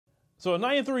So a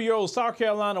 93-year-old South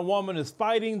Carolina woman is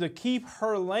fighting to keep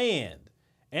her land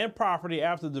and property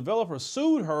after the developer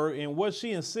sued her in what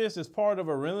she insists is part of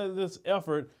a relentless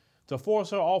effort to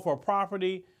force her off her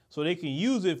property so they can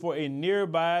use it for a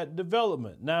nearby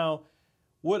development. Now,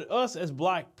 with us as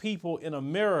black people in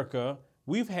America,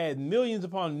 we've had millions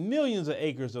upon millions of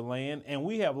acres of land, and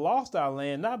we have lost our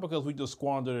land not because we just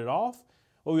squandered it off,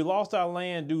 but we lost our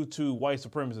land due to white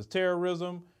supremacist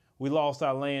terrorism. We lost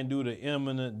our land due to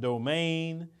eminent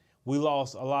domain. We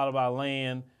lost a lot of our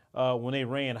land when they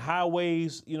ran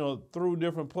highways, through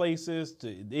different places.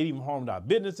 They even harmed our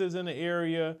businesses in the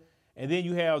area. And then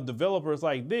you have developers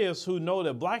like this who know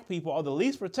that black people are the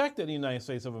least protected in the United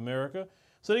States of America.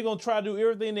 So they're going to try to do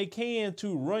everything they can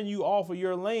to run you off of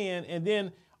your land and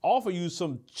then offer you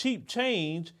some cheap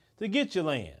change to get your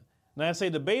land. Now, I say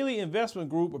the Bailey Investment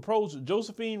Group approached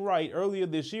Josephine Wright earlier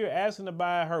this year asking to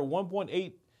buy her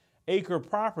 1.8-acre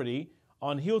property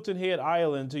on Hilton Head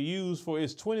Island to use for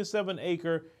its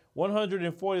 27-acre,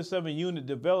 147-unit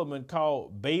development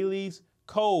called Bailey's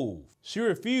Cove. She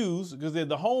refused because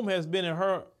the home has been in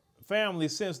her family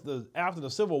since after the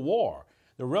Civil War.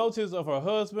 The relatives of her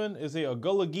husband is a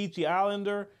Gullah Geechee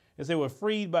Islander as they were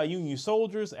freed by Union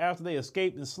soldiers after they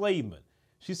escaped enslavement.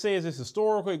 She says it's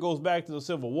historical, it goes back to the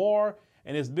Civil War,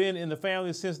 and it's been in the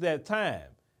family since that time.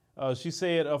 She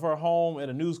said of her home at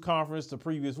a news conference the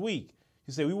previous week.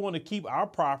 She said, we want to keep our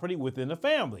property within the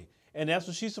family. And that's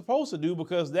what she's supposed to do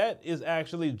because that is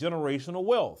actually generational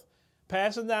wealth.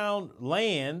 Passing down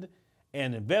land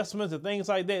and investments and things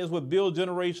like that is what builds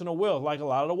generational wealth, like a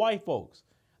lot of the white folks.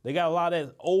 They got a lot of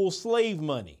that old slave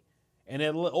money. And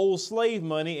that old slave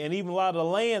money and even a lot of the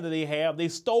land that they have, they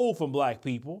stole from black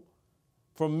people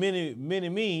from many, many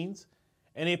means.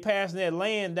 And they're passing that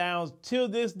land down till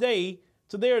this day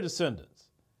to their descendants.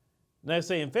 Now they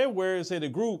say in February, they say the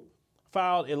group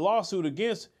filed a lawsuit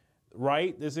against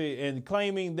Wright, they say, and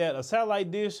claiming that a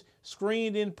satellite dish,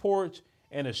 screened-in porch,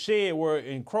 and a shed were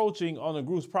encroaching on the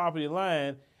group's property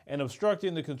line and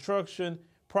obstructing the construction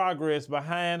progress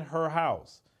behind her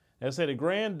house. They say the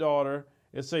granddaughter,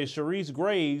 it says Sharice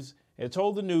Graves, had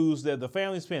told the news that the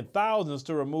family spent thousands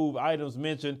to remove items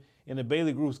mentioned in the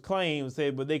Bailey Group's claim, and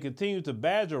said, but they continue to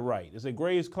badger Wright. It said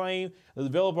Graves claimed the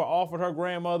developer offered her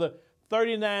grandmother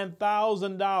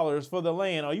 $39,000 for the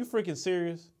land. Are you freaking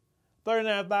serious?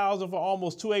 $39,000 for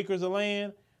almost 2 acres of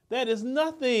land? That is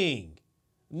nothing.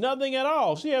 Nothing at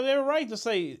all. She has every right to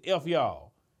say F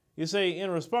y'all. You say in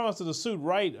response to the suit,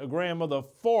 Wright, a grandmother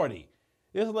of 40.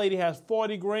 This lady has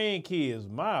 40 grandkids.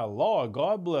 My Lord,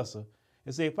 God bless her.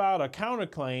 It say filed a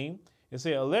counterclaim. It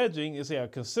say alleging, it say a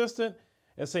consistent,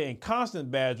 it say and constant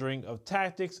badgering of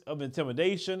tactics of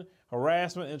intimidation,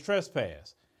 harassment, and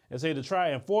trespass. It say to try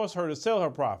and force her to sell her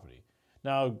property.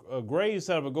 Now, Graves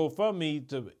set up a GoFundMe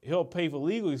to help pay for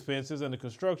legal expenses and the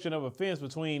construction of a fence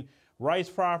between Wright's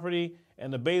property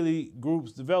and the Bailey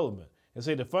Group's development. It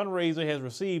say the fundraiser has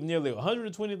received nearly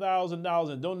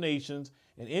 $120,000 in donations,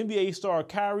 and NBA star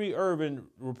Kyrie Irving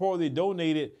reportedly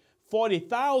donated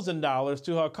 $40,000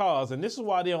 to her cause. And this is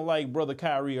why they don't like brother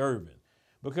Kyrie Irving,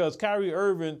 because Kyrie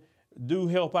Irving do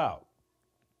help out.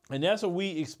 And that's what we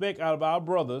expect out of our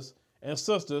brothers and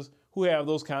sisters who have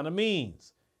those kind of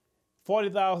means.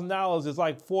 $40,000 is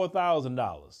like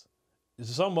 $4,000.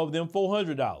 Some of them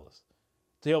 $400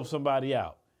 to help somebody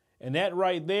out. And that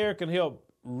right there can help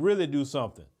really do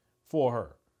something for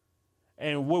her.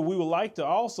 And what we would like to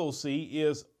also see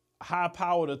is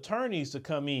high-powered attorneys to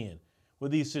come in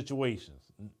with these situations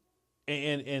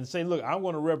and say, look, I'm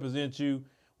going to represent you.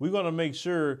 We're going to make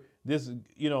sure this,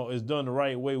 is done the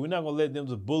right way. We're not going to let them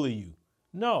just bully you.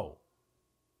 No,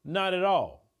 not at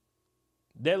all.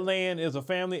 That land is a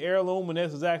family heirloom, and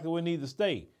that's exactly where it needs to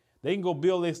stay. They can go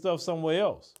build their stuff somewhere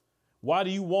else. Why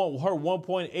do you want her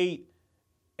 1.8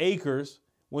 acres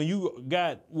when you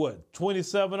got,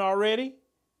 27 already?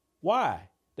 Why?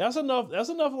 That's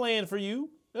enough land for you.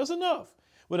 That's enough.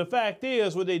 But the fact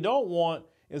is, what they don't want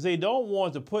is they don't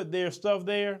want to put their stuff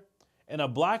there and a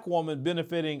black woman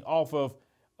benefiting off of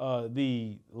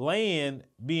the land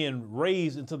being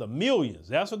raised into the millions.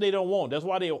 That's what they don't want. That's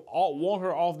why they all want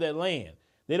her off that land.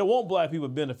 They don't want black people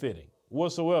benefiting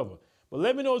whatsoever. But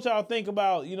let me know what y'all think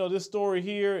about, this story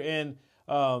here. And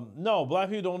no, black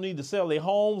people don't need to sell their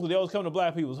homes. They always come to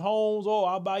black people's homes. Oh,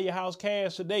 I'll buy your house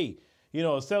cash today.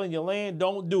 Selling your land,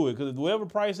 don't do it. Because whatever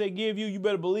price they give you, you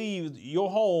better believe your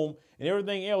home and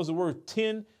everything else is worth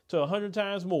 10 to 100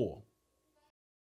 times more.